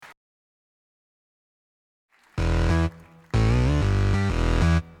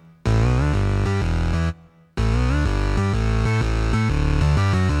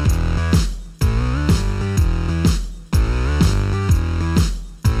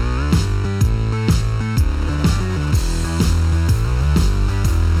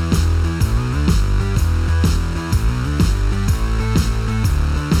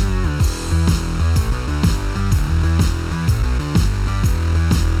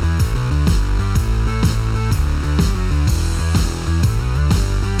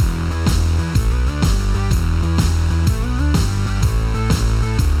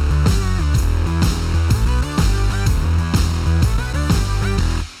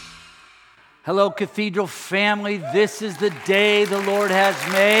Hello, Cathedral family. This is the day the Lord has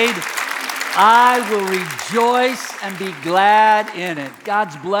made. I will rejoice and be glad in it.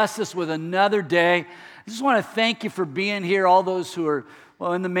 God's blessed us with another day. I just want to thank you for being here, all those who are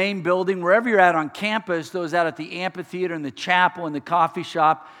in the main building, wherever you're at on campus, those out at the amphitheater and the chapel and the coffee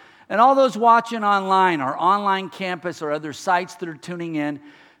shop, and all those watching online, our online campus or other sites that are tuning in.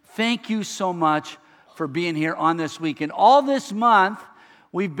 Thank you so much for being here on this week. And all this month,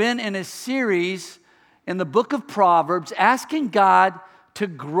 we've been in a series in the book of Proverbs asking God to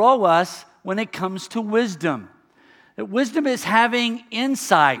grow us when it comes to wisdom. That wisdom is having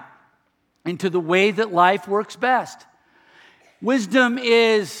insight into the way that life works best. Wisdom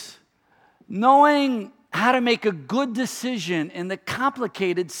is knowing how to make a good decision in the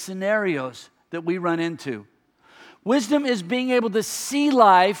complicated scenarios that we run into. Wisdom is being able to see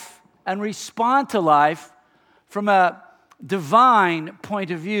life and respond to life from a divine point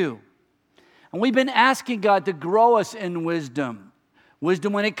of view. And we've been asking God to grow us in wisdom.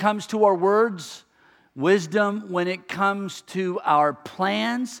 Wisdom when it comes to our words, wisdom when it comes to our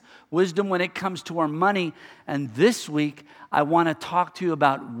plans, wisdom when it comes to our money. And this week, I want to talk to you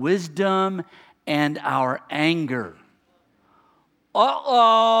about wisdom and our anger.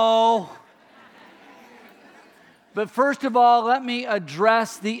 Uh-oh. But first of all, let me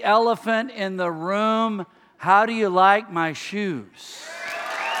address the elephant in the room. How do you like my shoes?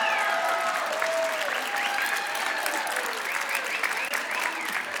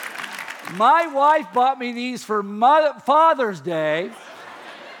 My wife bought me these for Father's Day,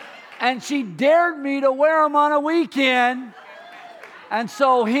 and she dared me to wear them on a weekend. And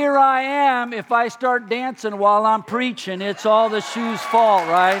so here I am. If I start dancing while I'm preaching, it's all the shoes' fault,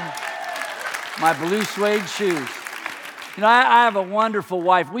 right? My blue suede shoes. You know, I have a wonderful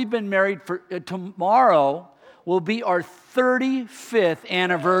wife. We've been married for tomorrow will be our 35th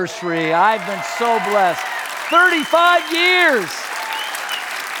anniversary. I've been so blessed. 35 years.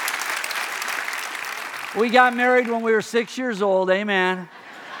 We got married when we were 6 years old. Amen.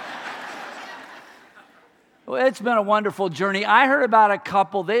 Well, it's been a wonderful journey. I heard about a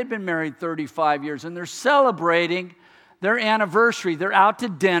couple. They'd been married 35 years, and they're celebrating their anniversary. They're out to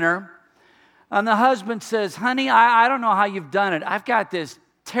dinner. And the husband says, honey, I don't know how you've done it. I've got this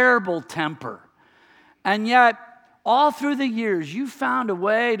terrible temper. And yet, all through the years, you found a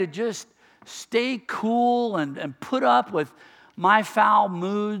way to just stay cool and put up with my foul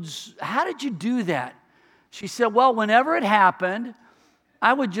moods. How did you do that? She said, well, whenever it happened,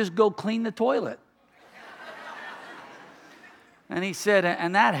 I would just go clean the toilet. And he said,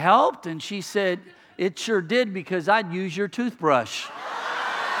 and that helped? And she said, it sure did, because I'd use your toothbrush.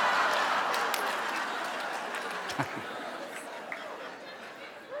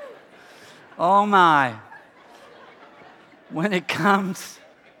 Oh my. When it comes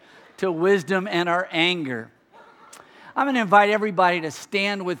to wisdom and our anger, I'm going to invite everybody to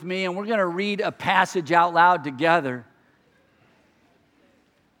stand with me, and we're going to read a passage out loud together.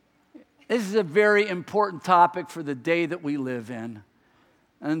 This is a very important topic for the day that we live in.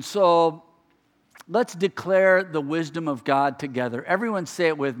 And so let's declare the wisdom of God together. Everyone say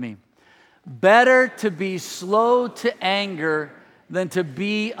it with me. Better to be slow to anger than to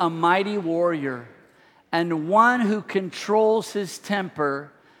be a mighty warrior. And one who controls his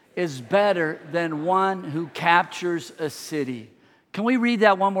temper is better than one who captures a city. Can we read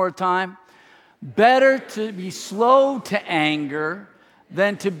that one more time? Better to be slow to anger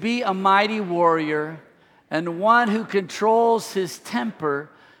than to be a mighty warrior. And one who controls his temper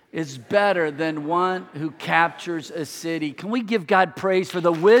is better than one who captures a city. Can we give God praise for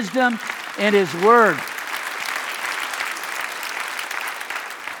the wisdom in his word?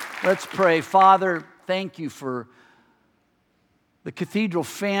 Let's pray. Father, thank you for the Cathedral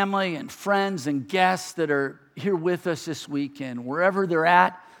family and friends and guests that are here with us this weekend, wherever they're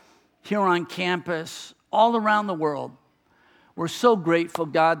at, here on campus, all around the world. We're so grateful,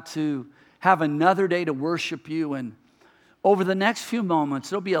 God, to have another day to worship you. And over the next few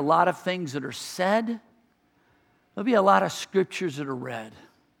moments, there'll be a lot of things that are said. There'll be a lot of scriptures that are read.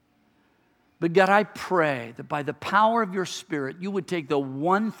 But God, I pray that by the power of your Spirit, you would take the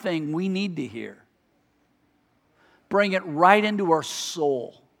one thing we need to hear, bring it right into our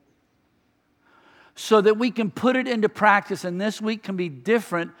soul, so that we can put it into practice. And this week can be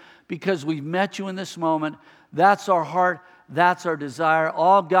different because we've met you in this moment. That's our heart. That's our desire.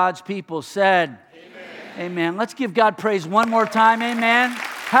 All God's people said, amen. Amen. Let's give God praise one more time. Amen.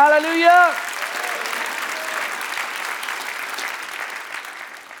 Hallelujah.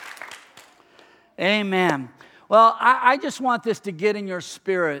 Amen. Well, I just want this to get in your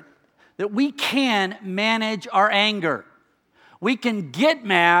spirit that we can manage our anger. We can get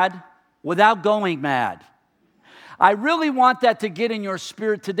mad, without going mad. I really want that to get in your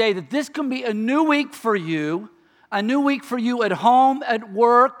spirit today, that this can be a new week for you at home, at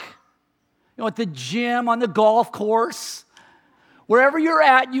work, at the gym, on the golf course. Wherever you're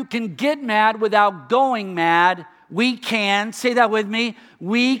at, you can get mad without going mad. We can. Say that with me.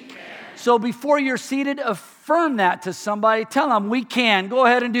 We can. So before you're seated, affirm that to somebody. Tell them, we can. Go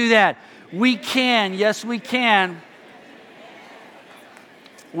ahead and do that. We can. Yes, we can.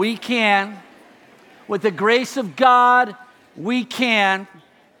 We can. With the grace of God, we can.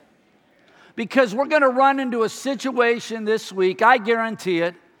 Because we're going to run into a situation this week, I guarantee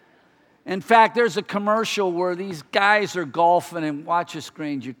it. In fact, there's a commercial where these guys are golfing, and watch the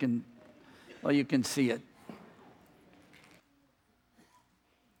screens, you can see it.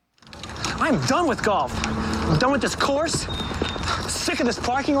 I'm done with golf. I'm done with this course. I'm sick of this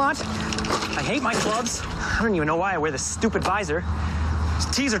parking lot. I hate my clubs. I don't even know why I wear this stupid visor.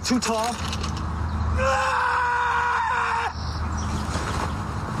 These tees are too tall.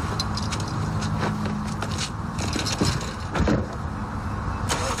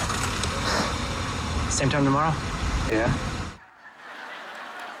 Same time tomorrow? Yeah.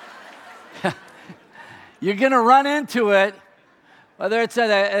 You're going to run into it, whether it's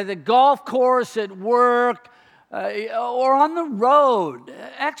at the golf course, at work, or on the road.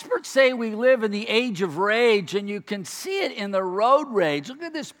 Experts say we live in the age of rage, and you can see it in the road rage. Look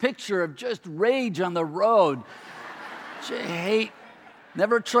at this picture of just rage on the road.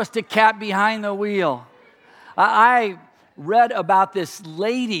 Never trust a cat behind the wheel. I read about this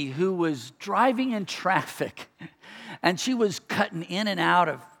lady who was driving in traffic, and she was cutting in and out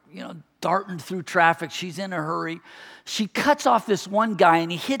of, darting through traffic. She's in a hurry. She cuts off this one guy,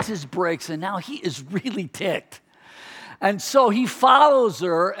 and he hits his brakes, and now he is really ticked. And so he follows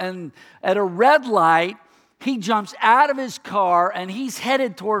her, and at a red light, he jumps out of his car, and he's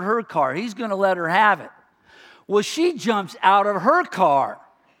headed toward her car. He's going to let her have it. Well, she jumps out of her car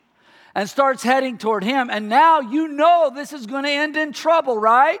and starts heading toward him. And now this is going to end in trouble,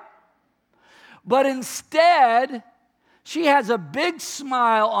 right? But instead, she has a big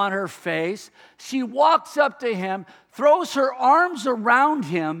smile on her face. She walks up to him, throws her arms around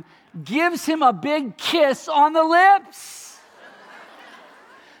him, gives him a big kiss on the lips.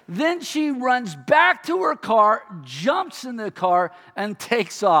 Then she runs back to her car, jumps in the car, and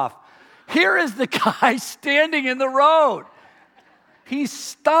takes off. Here is the guy standing in the road. He's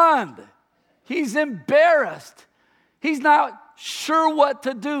stunned. He's embarrassed. He's not sure what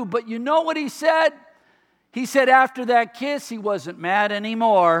to do. But you know what he said? He said after that kiss, he wasn't mad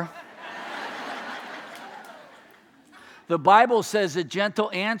anymore. The Bible says a gentle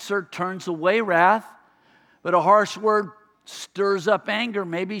answer turns away wrath, but a harsh word stirs up anger.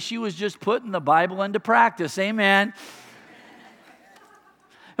 Maybe she was just putting the Bible into practice. Amen.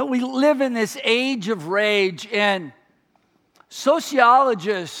 We live in this age of rage, and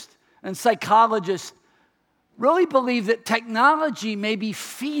sociologists and psychologists really believe that technology may be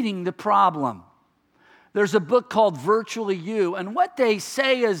feeding the problem. There's a book called Virtually You, and what they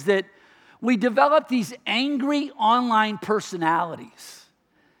say is that we develop these angry online personalities,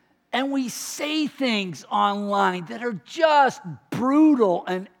 and we say things online that are just brutal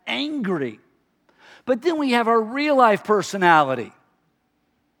and angry. But then we have our real life personality.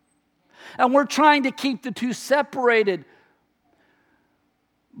 And we're trying to keep the two separated.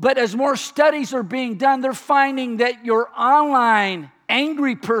 But as more studies are being done, they're finding that your online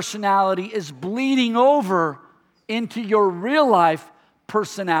angry personality is bleeding over into your real life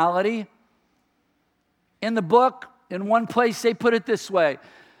personality. In the book, in one place, they put it this way.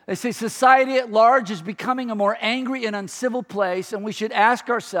 They say society at large is becoming a more angry and uncivil place, and we should ask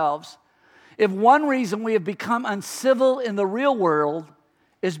ourselves if one reason we have become uncivil in the real world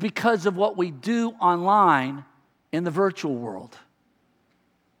is because of what we do online in the virtual world.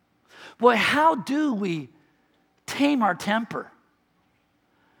 Boy, how do we tame our temper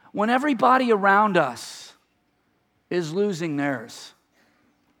when everybody around us is losing theirs?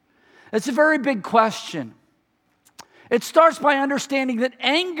 It's a very big question. It starts by understanding that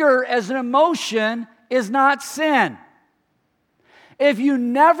anger as an emotion is not sin. If you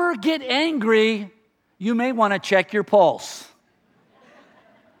never get angry, you may want to check your pulse.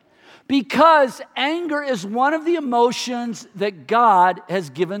 Because anger is one of the emotions that God has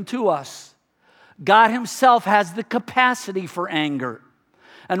given to us. God Himself has the capacity for anger.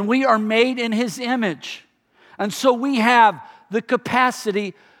 And we are made in His image. And so we have the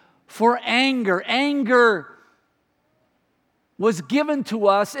capacity for anger. Anger was given to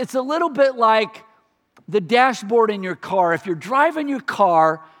us. It's a little bit like the dashboard in your car. If you're driving your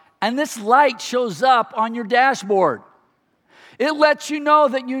car and this light shows up on your dashboard, It lets you know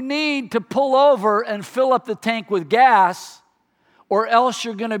that you need to pull over and fill up the tank with gas, or else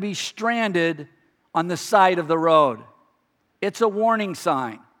you're going to be stranded on the side of the road. It's a warning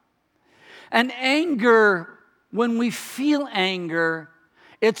sign. And anger, when we feel anger,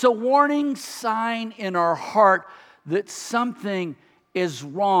 it's a warning sign in our heart that something is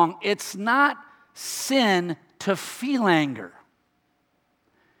wrong. It's not sin to feel anger.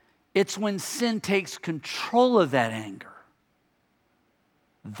 It's when sin takes control of that anger.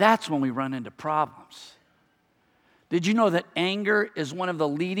 That's when we run into problems. Did you know that anger is one of the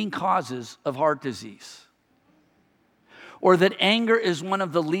leading causes of heart disease? Or that anger is one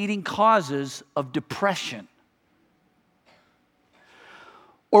of the leading causes of depression?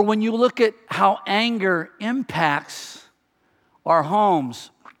 Or when you look at how anger impacts our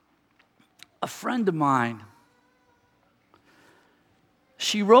homes, a friend of mine,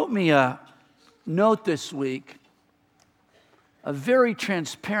 she wrote me a note this week, a very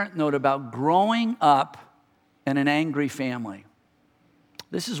transparent note about growing up in an angry family.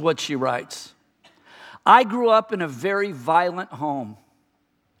 This is what she writes. I grew up in a very violent home.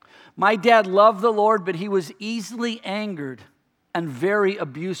 My dad loved the Lord, but he was easily angered and very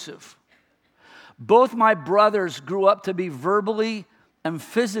abusive. Both my brothers grew up to be verbally and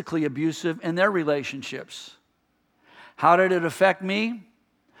physically abusive in their relationships. How did it affect me?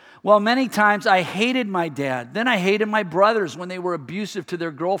 Well, many times I hated my dad. Then I hated my brothers when they were abusive to their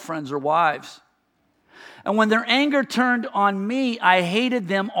girlfriends or wives. And when their anger turned on me, I hated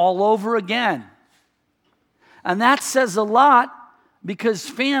them all over again. And that says a lot because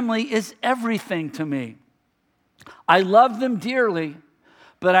family is everything to me. I love them dearly,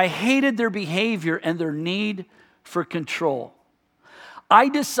 but I hated their behavior and their need for control. I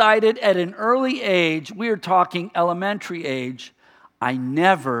decided at an early age, we are talking elementary age, I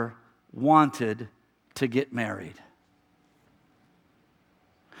never wanted to get married.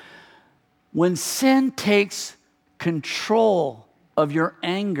 When sin takes control of your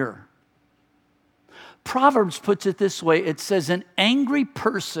anger, Proverbs puts it this way. It says, an angry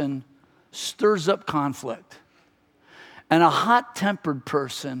person stirs up conflict, and a hot-tempered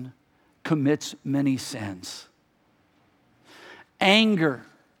person commits many sins. Anger.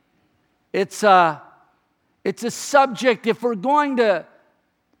 It's a subject. If we're going to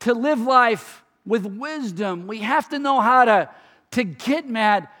live life with wisdom, we have to know how to get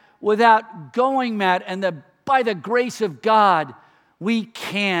mad without going mad. And by the grace of God, we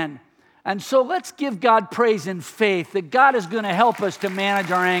can. And so let's give God praise and faith that God is going to help us to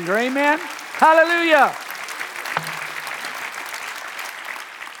manage our anger. Amen? Hallelujah.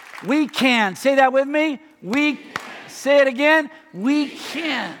 We can. Say that with me. Say it again. We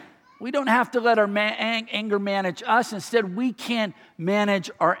can. We don't have to let our anger manage us. Instead, we can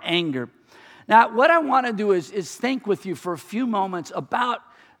manage our anger. Now, what I want to do is think with you for a few moments about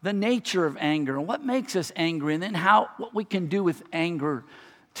the nature of anger and what makes us angry, and then what we can do with anger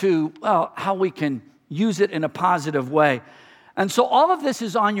how we can use it in a positive way. And so all of this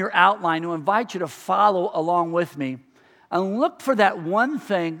is on your outline to invite you to follow along with me and look for that one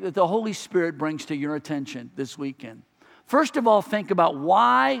thing that the Holy Spirit brings to your attention this weekend. First of all, think about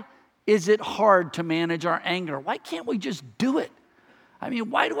why is it hard to manage our anger? Why can't we just do it? I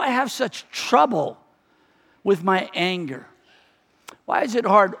mean, why do I have such trouble with my anger? Why is it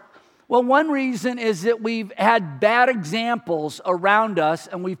hard? Well, one reason is that we've had bad examples around us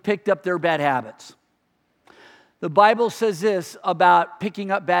and we've picked up their bad habits. The Bible says this about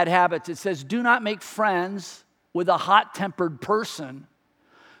picking up bad habits. It says, do not make friends with a hot-tempered person.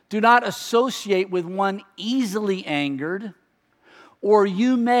 Do not associate with one easily angered, or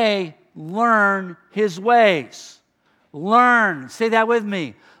you may learn his ways. Learn. Say that with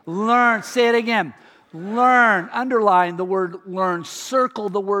me. Learn. Say it again. Learn. Underline the word learn. Circle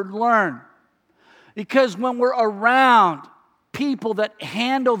the word learn. Because when we're around people that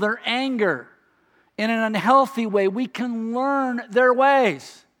handle their anger in an unhealthy way, we can learn their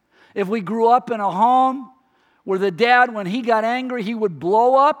ways. If we grew up in a home where the dad, when he got angry, he would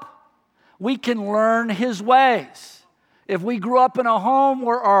blow up, we can learn his ways. If we grew up in a home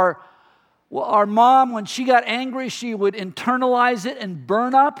where our mom, when she got angry, she would internalize it and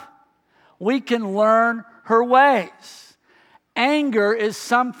burn up, we can learn her ways. Anger is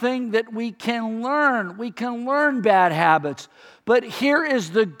something that we can learn. We can learn bad habits. But here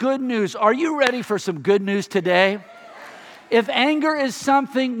is the good news. Are you ready for some good news today? If anger is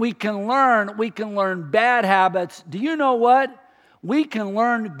something we can learn bad habits. Do you know what? We can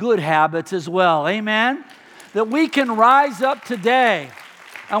learn good habits as well. Amen? That we can rise up today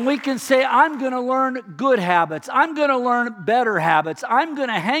and we can say, I'm going to learn good habits. I'm going to learn better habits. I'm going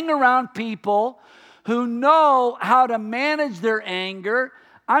to hang around people who know how to manage their anger.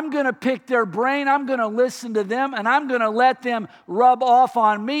 I'm going to pick their brain. I'm going to listen to them, and I'm going to let them rub off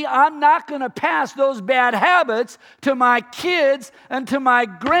on me. I'm not going to pass those bad habits to my kids and to my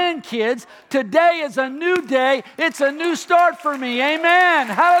grandkids. Today is a new day. It's a new start for me. Amen.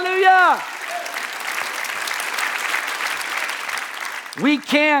 Hallelujah. We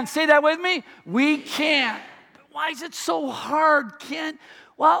can. Say that with me. We can. But why is it so hard, Ken?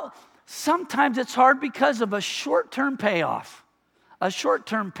 Well, sometimes it's hard because of a short-term payoff. A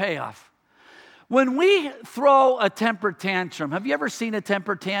short-term payoff. When we throw a temper tantrum, have you ever seen a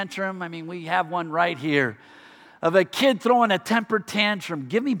temper tantrum? I mean, we have one right here of a kid throwing a temper tantrum.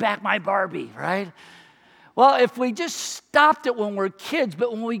 Give me back my Barbie, right? Well, if we just stopped it when we're kids,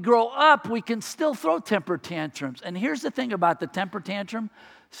 but when we grow up, we can still throw temper tantrums. And here's the thing about the temper tantrum.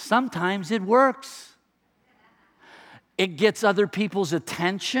 Sometimes it works. It gets other people's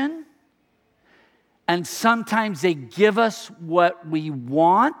attention. And sometimes they give us what we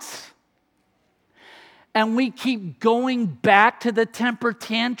want. And we keep going back to the temper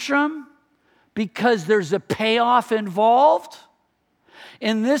tantrum because there's a payoff involved.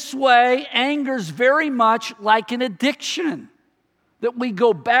 In this way, anger's very much like an addiction, that we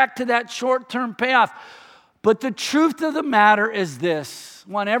go back to that short-term payoff. But the truth of the matter is this.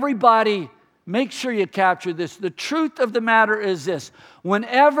 I want everybody, make sure you capture this. The truth of the matter is this.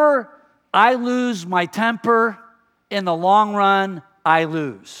 Whenever I lose my temper, in the long run, I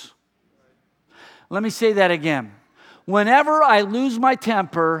lose. Let me say that again. Whenever I lose my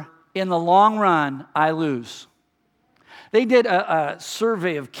temper, in the long run, I lose. They did a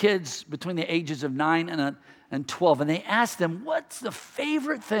survey of kids between the ages of 9 and 12, and they asked them, what's the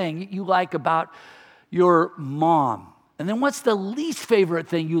favorite thing you like about your mom? And then what's the least favorite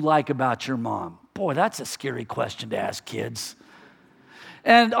thing you like about your mom? Boy, that's a scary question to ask kids.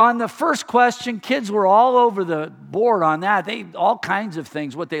 And on the first question, kids were all over the board on that. All kinds of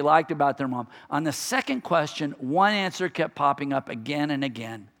things, what they liked about their mom. On the second question, one answer kept popping up again and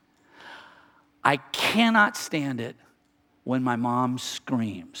again. I cannot stand it when my mom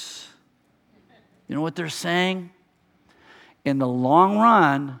screams. You know what they're saying? In the long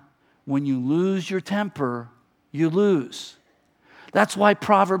run, when you lose your temper, you lose. That's why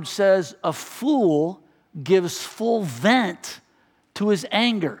Proverbs says, a fool gives full vent to his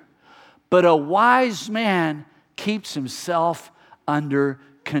anger, but a wise man keeps himself under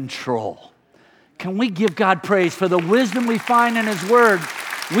control. Can we give God praise for the wisdom we find in his word?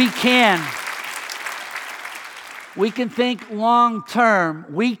 We can think long term.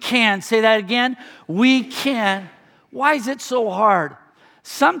 We can. Say that again. We can. Why is it so hard?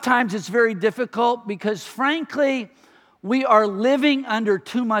 Sometimes it's very difficult because, frankly, we are living under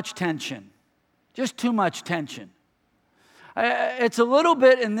too much tension. Just too much tension. It's a little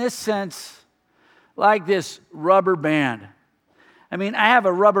bit in this sense like this rubber band. I mean, I have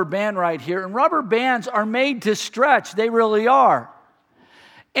a rubber band right here, and rubber bands are made to stretch. They really are.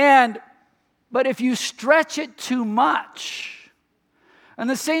 But if you stretch it too much, and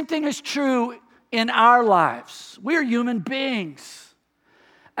the same thing is true in our lives. We're human beings,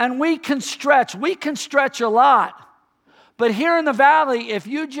 and we can stretch a lot. But here in the valley, if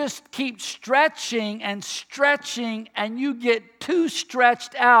you just keep stretching and you get too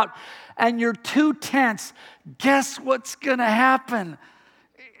stretched out and you're too tense, guess what's going to happen?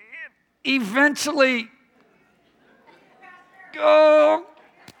 Eventually, now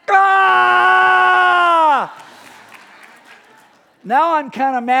I'm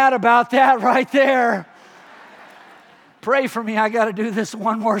kind of mad about that right there. Pray for me, I got to do this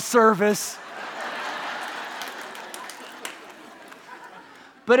one more service.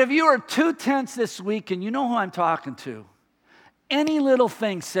 But if you are too tense this week, and you know who I'm talking to, any little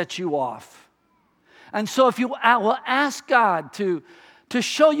thing sets you off. And so if you will ask God to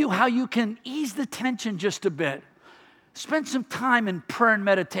show you how you can ease the tension just a bit, spend some time in prayer and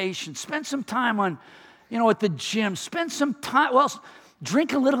meditation, spend some time at the gym, spend some time,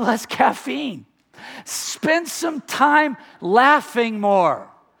 drink a little less caffeine, spend some time laughing more.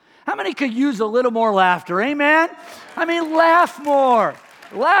 How many could use a little more laughter? Amen? I mean, laugh more.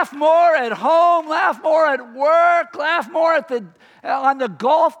 Laugh more at home, laugh more at work, laugh more on the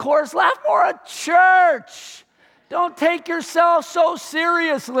golf course, laugh more at church. Don't take yourself so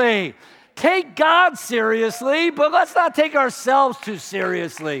seriously. Take God seriously, but let's not take ourselves too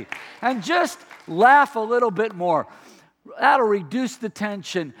seriously. And just laugh a little bit more. That'll reduce the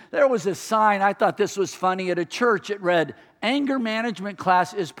tension. There was a sign, I thought this was funny, at a church. It read, anger management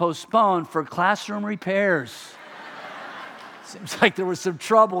class is postponed for classroom repairs. Seems like there was some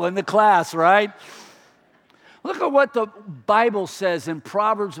trouble in the class, right? Look at what the Bible says in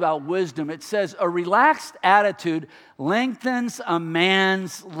Proverbs about wisdom. It says, a relaxed attitude lengthens a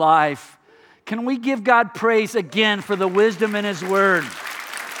man's life. Can we give God praise again for the wisdom in His Word?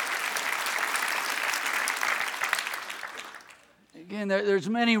 Again, there's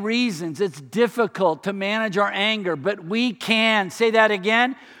many reasons it's difficult to manage our anger, but we can. Say that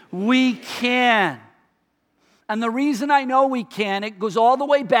again. We can. And the reason I know we can, it goes all the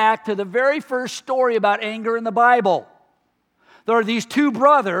way back to the very first story about anger in the Bible. There are these two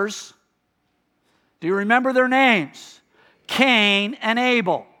brothers. Do you remember their names? Cain and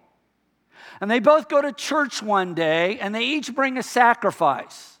Abel. And they both go to church one day, and they each bring a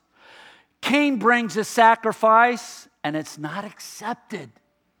sacrifice. Cain brings a sacrifice, and it's not accepted.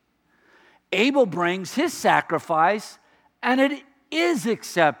 Abel brings his sacrifice, and it is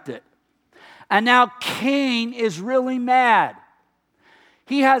accepted. And now Cain is really mad.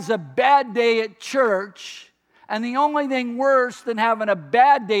 He has a bad day at church, and the only thing worse than having a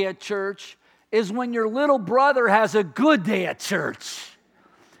bad day at church is when your little brother has a good day at church.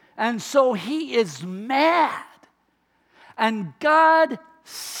 And so he is mad. And God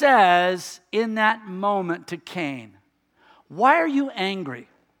says in that moment to Cain, why are you angry?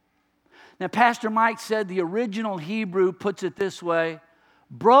 Now, Pastor Mike said the original Hebrew puts it this way,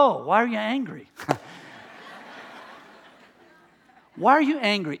 bro, why are you angry? Why are you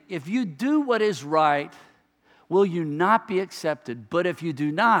angry? If you do what is right, will you not be accepted? But if you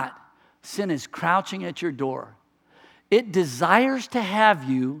do not, sin is crouching at your door. It desires to have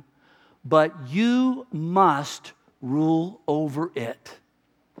you, but you must rule over it.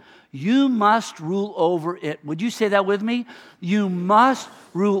 You must rule over it. Would you say that with me? You must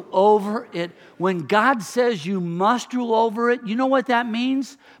rule over it. When God says you must rule over it, you know what that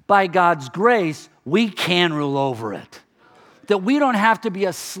means? By God's grace, we can rule over it. That we don't have to be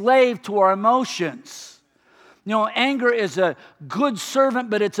a slave to our emotions. You know, anger is a good servant,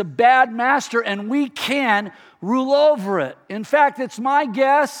 but it's a bad master, and we can rule over it. In fact, it's my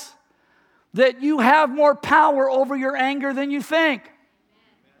guess that you have more power over your anger than you think.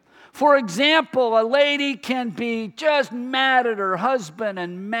 For example, a lady can be just mad at her husband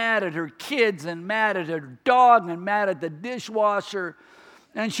and mad at her kids and mad at her dog and mad at the dishwasher.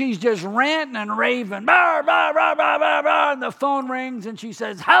 And she's just ranting and raving. Bah, bah, bah, bah, bah, bah, and the phone rings and she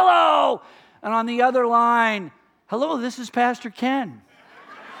says, hello. And on the other line, hello, this is Pastor Ken.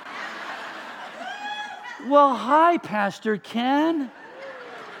 Well, hi, Pastor Ken.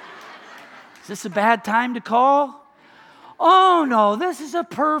 Is this a bad time to call? Oh, no, this is a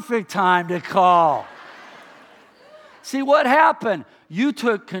perfect time to call. See, what happened? You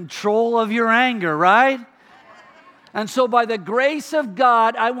took control of your anger, right? And so by the grace of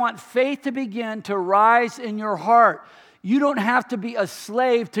God, I want faith to begin to rise in your heart. You don't have to be a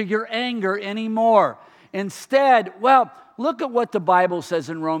slave to your anger anymore. Instead, well, look at what the Bible says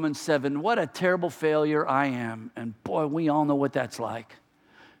in Romans 7. What a terrible failure I am. And boy, we all know what that's like.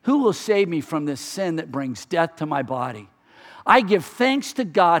 Who will save me from this sin that brings death to my body? I give thanks to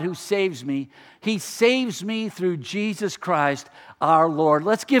God who saves me. He saves me through Jesus Christ, our Lord.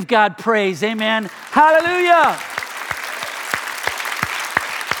 Let's give God praise. Amen. Hallelujah.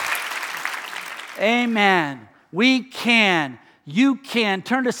 Amen. We can. You can.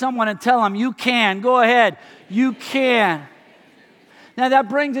 Turn to someone and tell them you can. Go ahead. You can. Now that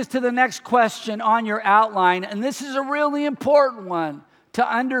brings us to the next question on your outline, and this is a really important one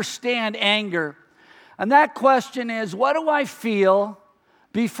to understand anger. And that question is, what do I feel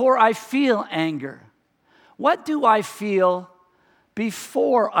before I feel anger? What do I feel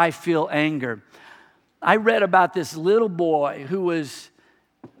before I feel anger? I read about this little boy who was,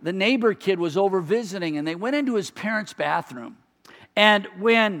 the neighbor kid was over visiting, and they went into his parents' bathroom. And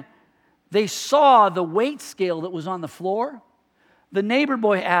when they saw the weight scale that was on the floor, the neighbor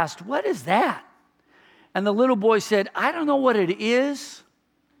boy asked, what is that? And the little boy said, I don't know what it is.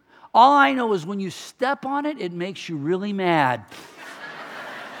 All I know is when you step on it, it makes you really mad.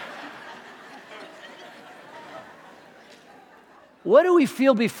 What do we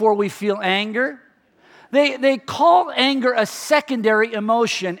feel before we feel anger? They call anger a secondary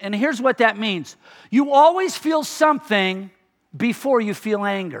emotion, and here's what that means. You always feel something before you feel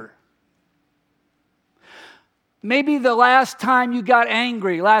anger. Maybe the last time you got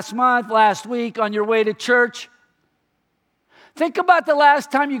angry, last month, last week, on your way to church. Think about the last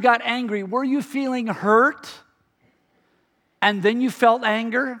time you got angry. Were you feeling hurt and then you felt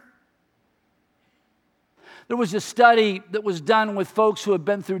anger? There was a study that was done with folks who have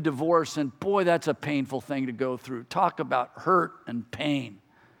been through divorce, and boy, that's a painful thing to go through. Talk about hurt and pain.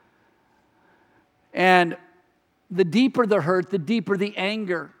 And the deeper the hurt, the deeper the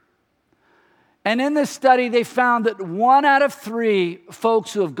anger. And in this study, they found that 1 out of 3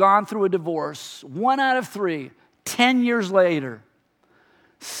 folks who have gone through a divorce, 1 out of 3, 10 years later,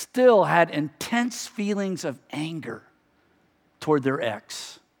 still had intense feelings of anger toward their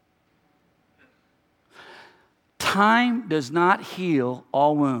ex. Time does not heal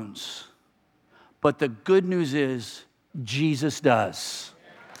all wounds, but the good news is Jesus does.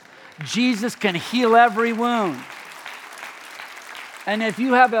 Jesus can heal every wound. And if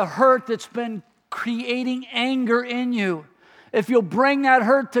you have a hurt that's been creating anger in you, if you'll bring that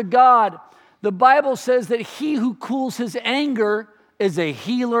hurt to God, the Bible says that he who cools his anger is a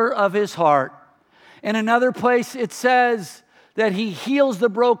healer of his heart. In another place, it says that he heals the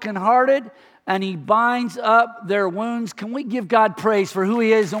brokenhearted and he binds up their wounds. Can we give God praise for who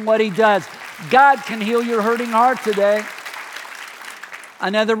he is and what he does? God can heal your hurting heart today.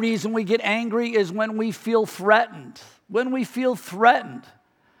 Another reason we get angry is when we feel threatened. When we feel threatened.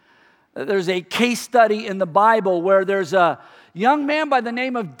 There's a case study in the Bible where there's a young man by the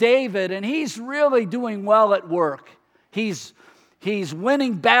name of David, and he's really doing well at work. He's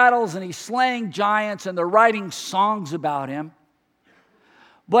winning battles and he's slaying giants, and they're writing songs about him.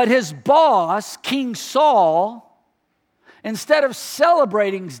 But his boss, King Saul, instead of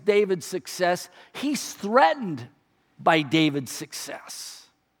celebrating David's success, he's threatened by David's success.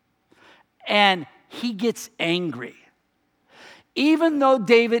 And he gets angry. Even though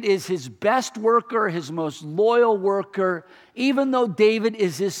David is his best worker, his most loyal worker, even though David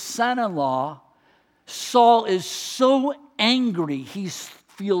is his son-in-law, Saul is so angry. He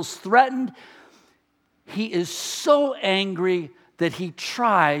feels threatened. He is so angry that he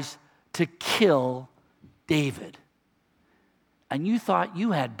tries to kill David. And you thought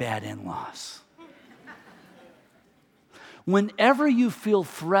you had bad in-laws. Whenever you feel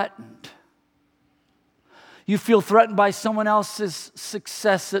threatened, you feel threatened by someone else's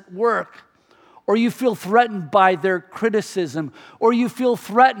success at work, or you feel threatened by their criticism, or you feel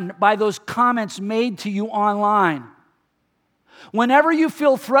threatened by those comments made to you online. Whenever you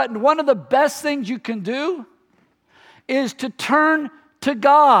feel threatened, one of the best things you can do is to turn to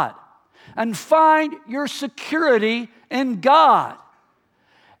God and find your security in God.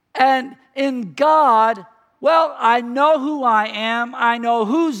 And in God, well, I know who I am. I know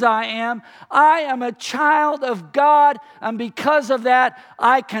whose I am. I am a child of God, and because of that,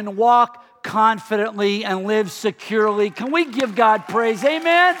 I can walk confidently and live securely. Can we give God praise?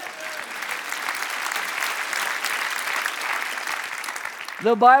 Amen?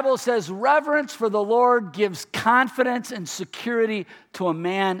 The Bible says reverence for the Lord gives confidence and security to a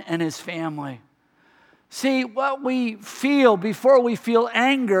man and his family. See, what we feel before we feel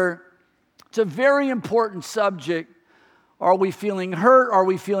anger, it's a very important subject. Are we feeling hurt? Are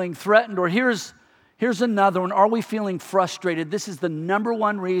we feeling threatened? Or here's another one. Are we feeling frustrated? This is the number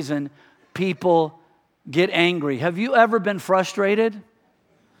one reason people get angry. Have you ever been frustrated?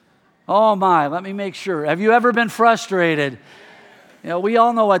 Oh my, let me make sure. Have you ever been frustrated? You know, we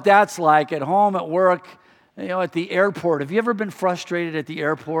all know what that's like at home, at work, at the airport. Have you ever been frustrated at the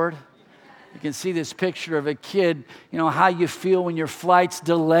airport? You can see this picture of a kid, how you feel when your flight's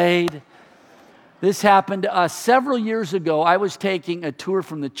delayed. This happened to us several years ago. I was taking a tour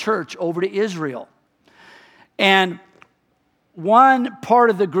from the church over to Israel. And one part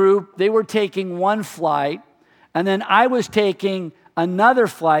of the group, they were taking one flight, and then I was taking another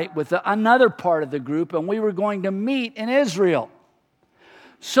flight with another part of the group, and we were going to meet in Israel.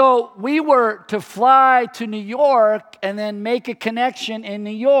 So we were to fly to New York and then make a connection in New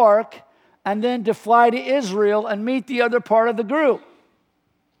York, and then to fly to Israel and meet the other part of the group.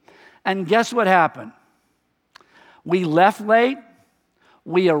 And guess what happened? We left late,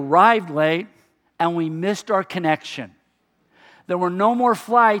 we arrived late, and we missed our connection. There were no more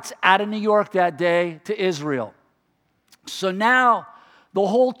flights out of New York that day to Israel. So now the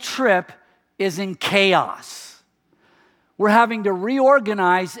whole trip is in chaos. We're having to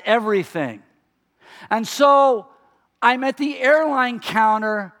reorganize everything. And so I'm at the airline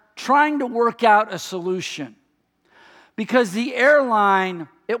counter trying to work out a solution. Because the airline,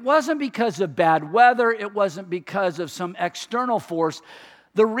 it wasn't because of bad weather, it wasn't because of some external force.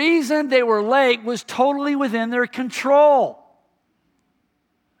 The reason they were late was totally within their control.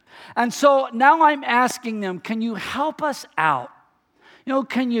 And so now I'm asking them, can you help us out?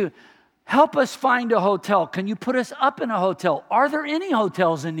 Can you help us find a hotel? Can you put us up in a hotel? Are there any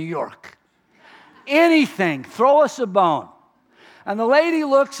hotels in New York? Anything. Throw us a bone. And the lady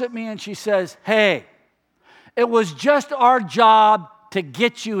looks at me and she says, hey, it was just our job to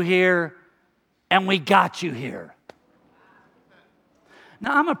get you here, and we got you here.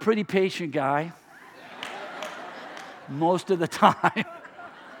 Now, I'm a pretty patient guy most of the time.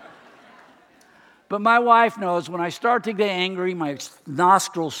 But my wife knows when I start to get angry, my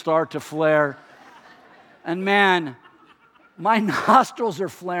nostrils start to flare. And man, my nostrils are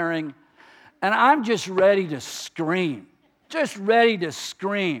flaring, and I'm just ready to scream. Just ready to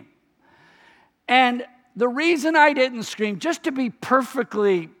scream. And the reason I didn't scream, just to be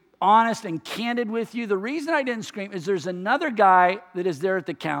perfectly honest and candid with you, the reason I didn't scream is there's another guy that is there at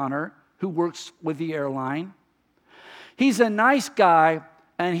the counter who works with the airline. He's a nice guy,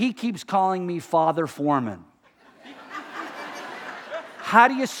 and he keeps calling me Father Foreman. How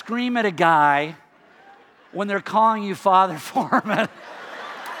do you scream at a guy when they're calling you Father Foreman?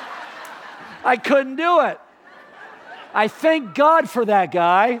 I couldn't do it. I thank God for that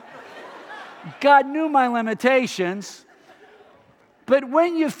guy. God knew my limitations. But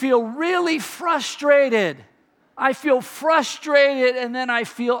when you feel really frustrated, I feel frustrated and then I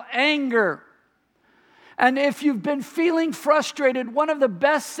feel anger. And if you've been feeling frustrated, one of the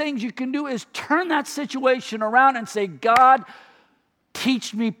best things you can do is turn that situation around and say, God,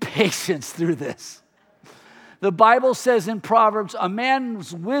 teach me patience through this. The Bible says in Proverbs, a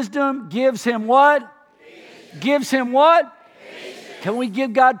man's wisdom gives him what? Patience. Gives him what? Patience. Can we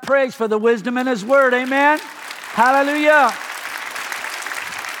give God praise for the wisdom in His Word? Amen? Hallelujah.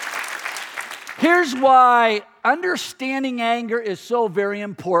 Here's why understanding anger is so very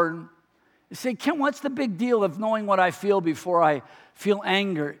important. You say, Ken, what's the big deal of knowing what I feel before I feel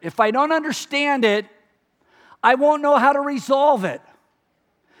anger? If I don't understand it, I won't know how to resolve it.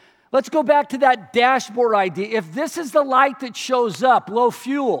 Let's go back to that dashboard idea. If this is the light that shows up, low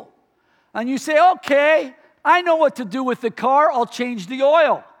fuel, and you say, okay, I know what to do with the car. I'll change the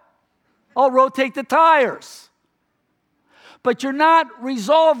oil. I'll rotate the tires. But you're not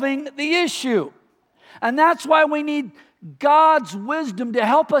resolving the issue. And that's why we need God's wisdom to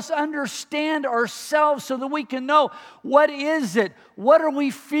help us understand ourselves so that we can know what is it, what are we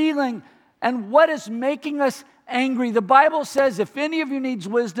feeling, and what is making us angry. The Bible says if any of you needs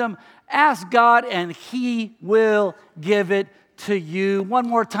wisdom, ask God and He will give it to you. One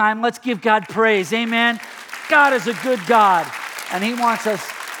more time, let's give God praise. Amen. God is a good God, and He wants us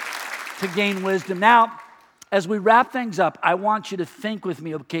to gain wisdom. Now, as we wrap things up, I want you to think with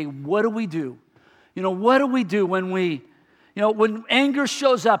me, okay, what do we do? What do we do when when anger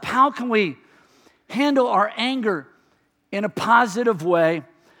shows up? How can we handle our anger in a positive way?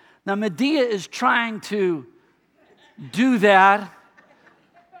 Now, Medea is trying to do that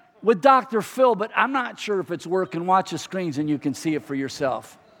with Dr. Phil, but I'm not sure if it's working. Watch the screens and you can see it for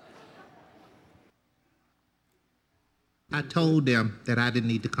yourself. I told them that I didn't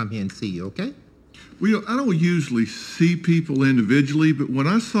need to come here and see you, okay? Well, I don't usually see people individually, but when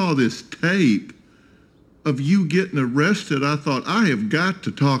I saw this tape of you getting arrested, I thought, I have got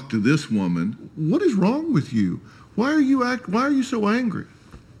to talk to this woman. What is wrong with you? Why are you so angry?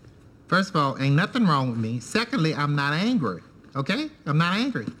 First of all, ain't nothing wrong with me. Secondly, I'm not angry, okay? I'm not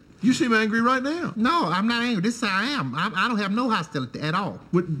angry. You seem angry right now. No, I'm not angry. This is how I am. I don't have no hostility at all.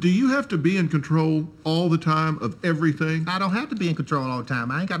 But do you have to be in control all the time of everything? I don't have to be in control all the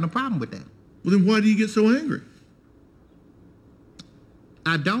time. I ain't got no problem with that. Well, then why do you get so angry?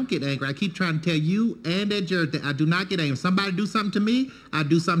 I don't get angry. I keep trying to tell you and that Jared that I do not get angry. If somebody do something to me, I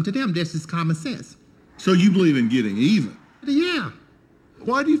do something to them. That's just common sense. So you believe in getting even? Yeah.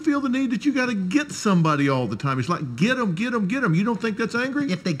 Why do you feel the need that you got to get somebody all the time? It's like, get them, get them, get them. You don't think that's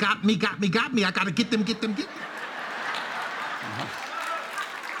angry? If they got me, I got to get them.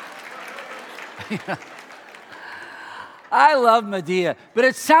 I love Medea, but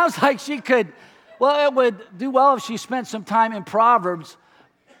it sounds like she could, well, it would do well if she spent some time in Proverbs.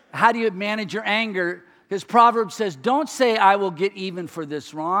 How do you manage your anger? Because Proverbs says, don't say, I will get even for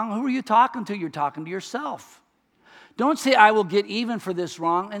this wrong. Who are you talking to? You're talking to yourself. Don't say, I will get even for this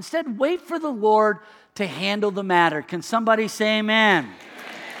wrong. Instead, wait for the Lord to handle the matter. Can somebody say amen? Amen.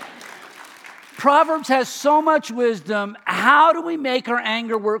 Proverbs has so much wisdom. How do we make our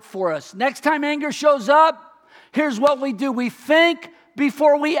anger work for us? Next time anger shows up, here's what we do. We think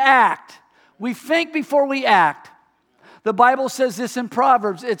before we act. We think before we act. The Bible says this in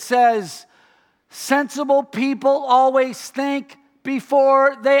Proverbs. It says, sensible people always think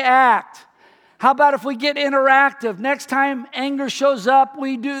before they act. How about if we get interactive? Next time anger shows up,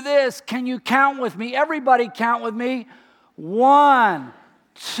 we do this. Can you count with me? Everybody count with me. 1,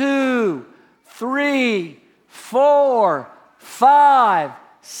 2, 3, 4, 5,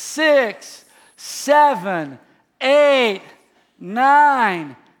 6, 7, 8,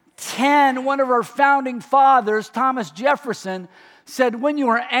 9, 10. One of our founding fathers, Thomas Jefferson, said, when you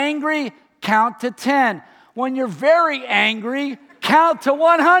are angry, count to 10. When you're very angry, count to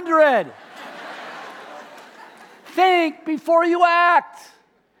 100. Think before you act.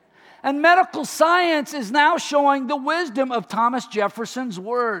 And medical science is now showing the wisdom of Thomas Jefferson's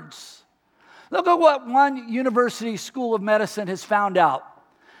words. Look at what one university school of medicine has found out.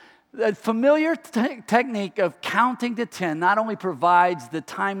 The familiar technique of counting to 10 not only provides the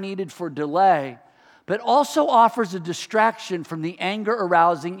time needed for delay, but also offers a distraction from the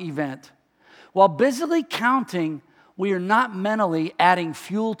anger-arousing event. While busily counting, we are not mentally adding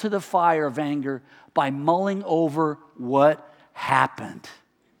fuel to the fire of anger by mulling over what happened.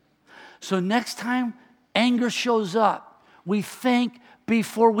 So next time anger shows up, we think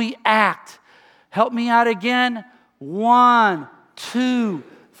before we act. Help me out again. 1, 2,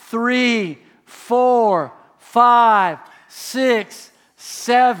 3, 4, 5, 6,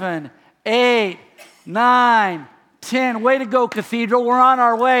 7, 8, 9, 10. Way to go, Cathedral. We're on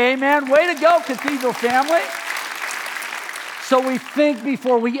our way. Amen. Way to go, Cathedral family. So we think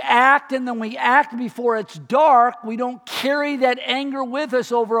before we act, and then we act before it's dark. We don't carry that anger with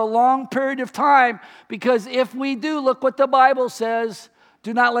us over a long period of time, because if we do, look what the Bible says.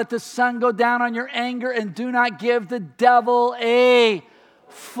 Do not let the sun go down on your anger, and do not give the devil a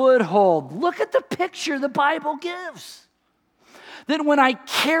foothold. Look at the picture the Bible gives. That when I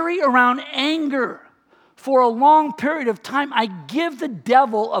carry around anger for a long period of time, I give the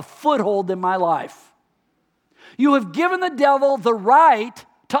devil a foothold in my life. You have given the devil the right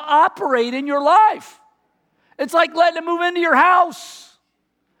to operate in your life. It's like letting him move into your house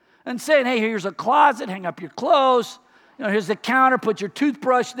and saying, hey, here's a closet, hang up your clothes. Here's the counter, put your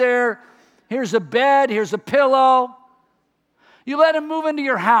toothbrush there. Here's a bed, here's a pillow. You let him move into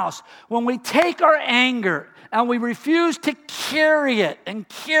your house. When we take our anger and we refuse to carry it,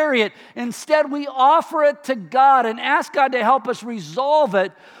 instead we offer it to God and ask God to help us resolve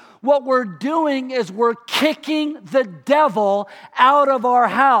it. What we're doing is we're kicking the devil out of our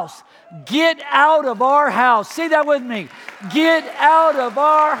house. Get out of our house. Say that with me. Get out of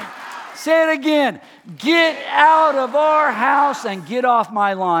our, say it again. Get out of our house and get off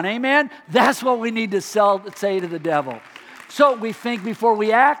my lawn. Amen? That's what we need to say to the devil. So we think before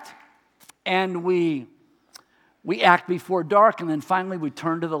we act, and we act before dark, and then finally we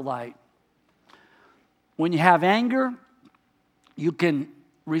turn to the light. When you have anger, you can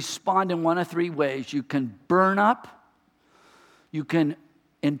respond in one of three ways. You can burn up, you can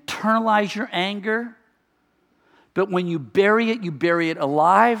internalize your anger, but when you bury it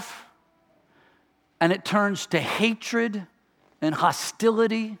alive, and it turns to hatred and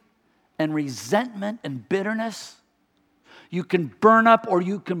hostility and resentment and bitterness. You can burn up or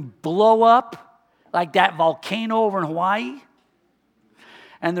you can blow up like that volcano over in Hawaii.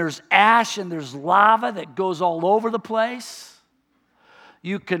 And there's ash and there's lava that goes all over the place.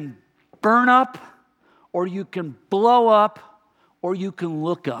 You can burn up, or you can blow up, or you can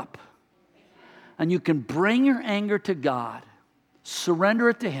look up. And you can bring your anger to God, surrender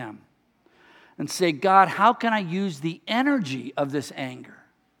it to Him, and say, God, how can I use the energy of this anger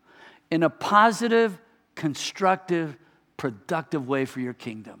in a positive, constructive, productive way for your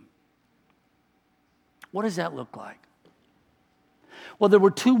kingdom? What does that look like? Well, there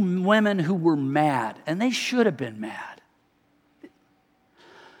were two women who were mad, and they should have been mad.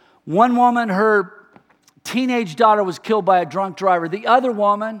 One woman, her teenage daughter was killed by a drunk driver. The other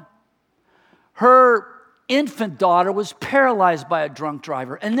woman, her infant daughter was paralyzed by a drunk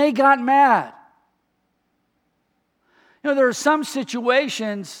driver, and they got mad. There are some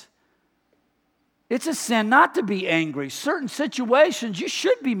situations, it's a sin not to be angry. Certain situations, you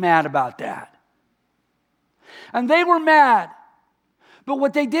should be mad about that. And they were mad. But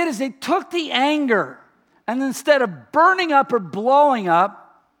what they did is they took the anger, and instead of burning up or blowing up,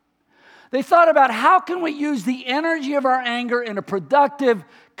 they thought about how can we use the energy of our anger in a productive,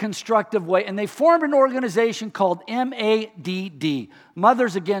 constructive way. And they formed an organization called MADD,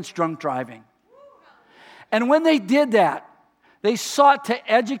 Mothers Against Drunk Driving. And when they did that, they sought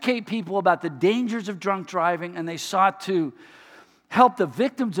to educate people about the dangers of drunk driving, and they sought to help the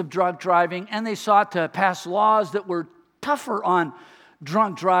victims of drunk driving, and they sought to pass laws that were tougher on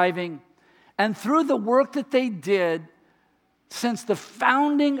drunk driving. And through the work that they did, since the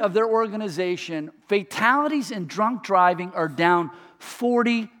founding of their organization, fatalities in drunk driving are down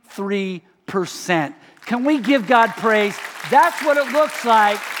 43%. Can we give God praise? That's what it looks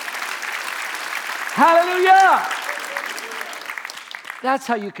like. Hallelujah! That's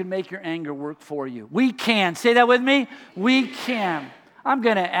how you can make your anger work for you. We can. Say that with me. We can. I'm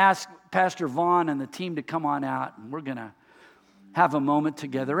going to ask Pastor Vaughn and the team to come on out, and we're going to have a moment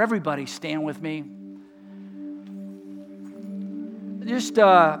together. Everybody stand with me. Just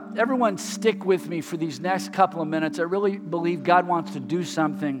everyone stick with me for these next couple of minutes. I really believe God wants to do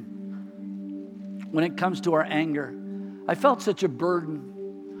something when it comes to our anger. I felt such a burden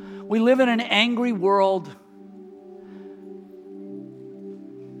We live in an angry world.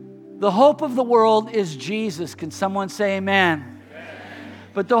 The hope of the world is Jesus. Can someone say amen?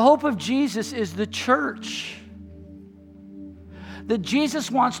 But the hope of Jesus is the church. That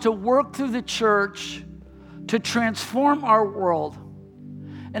Jesus wants to work through the church to transform our world.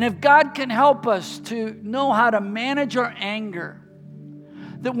 And if God can help us to know how to manage our anger,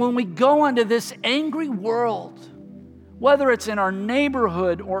 that when we go into this angry world, whether it's in our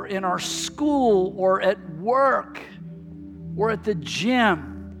neighborhood or in our school or at work or at the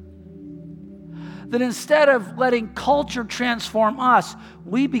gym, that instead of letting culture transform us,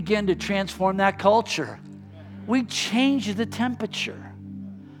 we begin to transform that culture. We change the temperature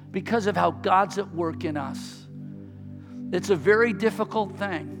because of how God's at work in us. It's a very difficult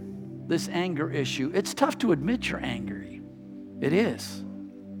thing, this anger issue. It's tough to admit you're angry. It is.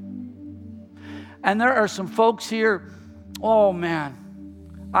 And there are some folks here, oh man,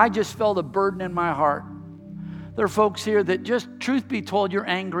 I just felt a burden in my heart. There are folks here that just, truth be told, you're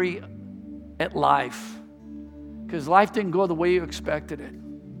angry at life because life didn't go the way you expected it.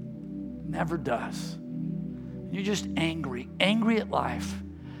 Never does. You're just angry at life.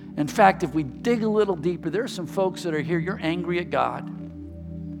 In fact, if we dig a little deeper, there are some folks that are here, you're angry at God.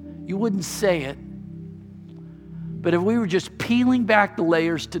 You wouldn't say it, but if we were just peeling back the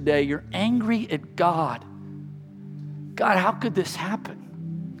layers today, you're angry at God. God, how could this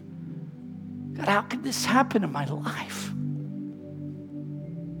happen? God, how could this happen in my life?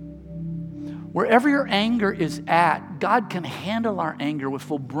 Wherever your anger is at, God can handle our anger if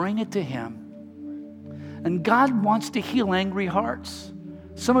we'll bring it to Him. And God wants to heal angry hearts.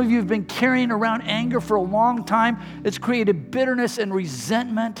 Some of you have been carrying around anger for a long time. It's created bitterness and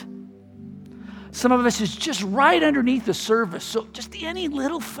resentment. Some of us is just right underneath the surface. So just any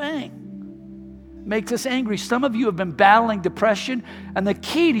little thing makes us angry. Some of you have been battling depression, and the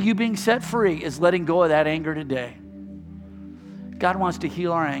key to you being set free is letting go of that anger today. God wants to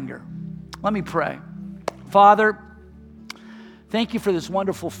heal our anger. Let me pray. Father, thank you for this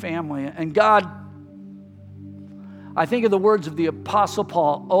wonderful family. And God, I think of the words of the Apostle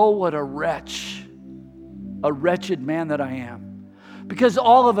Paul, oh, what a wretched man that I am. Because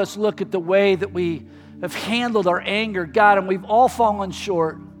all of us look at the way that we have handled our anger, God, and we've all fallen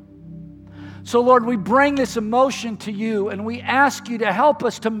short. So Lord, we bring this emotion to you and we ask you to help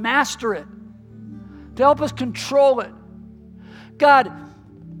us to master it, to help us control it. God,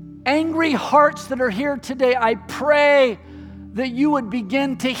 angry hearts that are here today, I pray that you would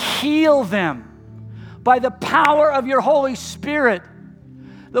begin to heal them by the power of your Holy Spirit,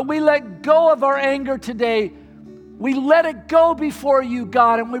 that we let go of our anger today. We let it go before you,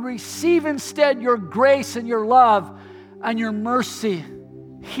 God, and we receive instead your grace and your love and your mercy.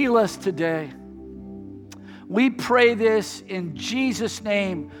 Heal us today. We pray this in Jesus'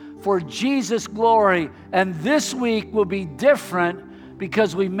 name for Jesus' glory, and this week will be different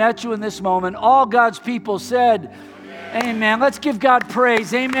because we met you in this moment. All God's people said, amen. Let's give God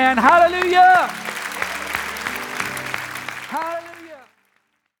praise. Amen. Hallelujah.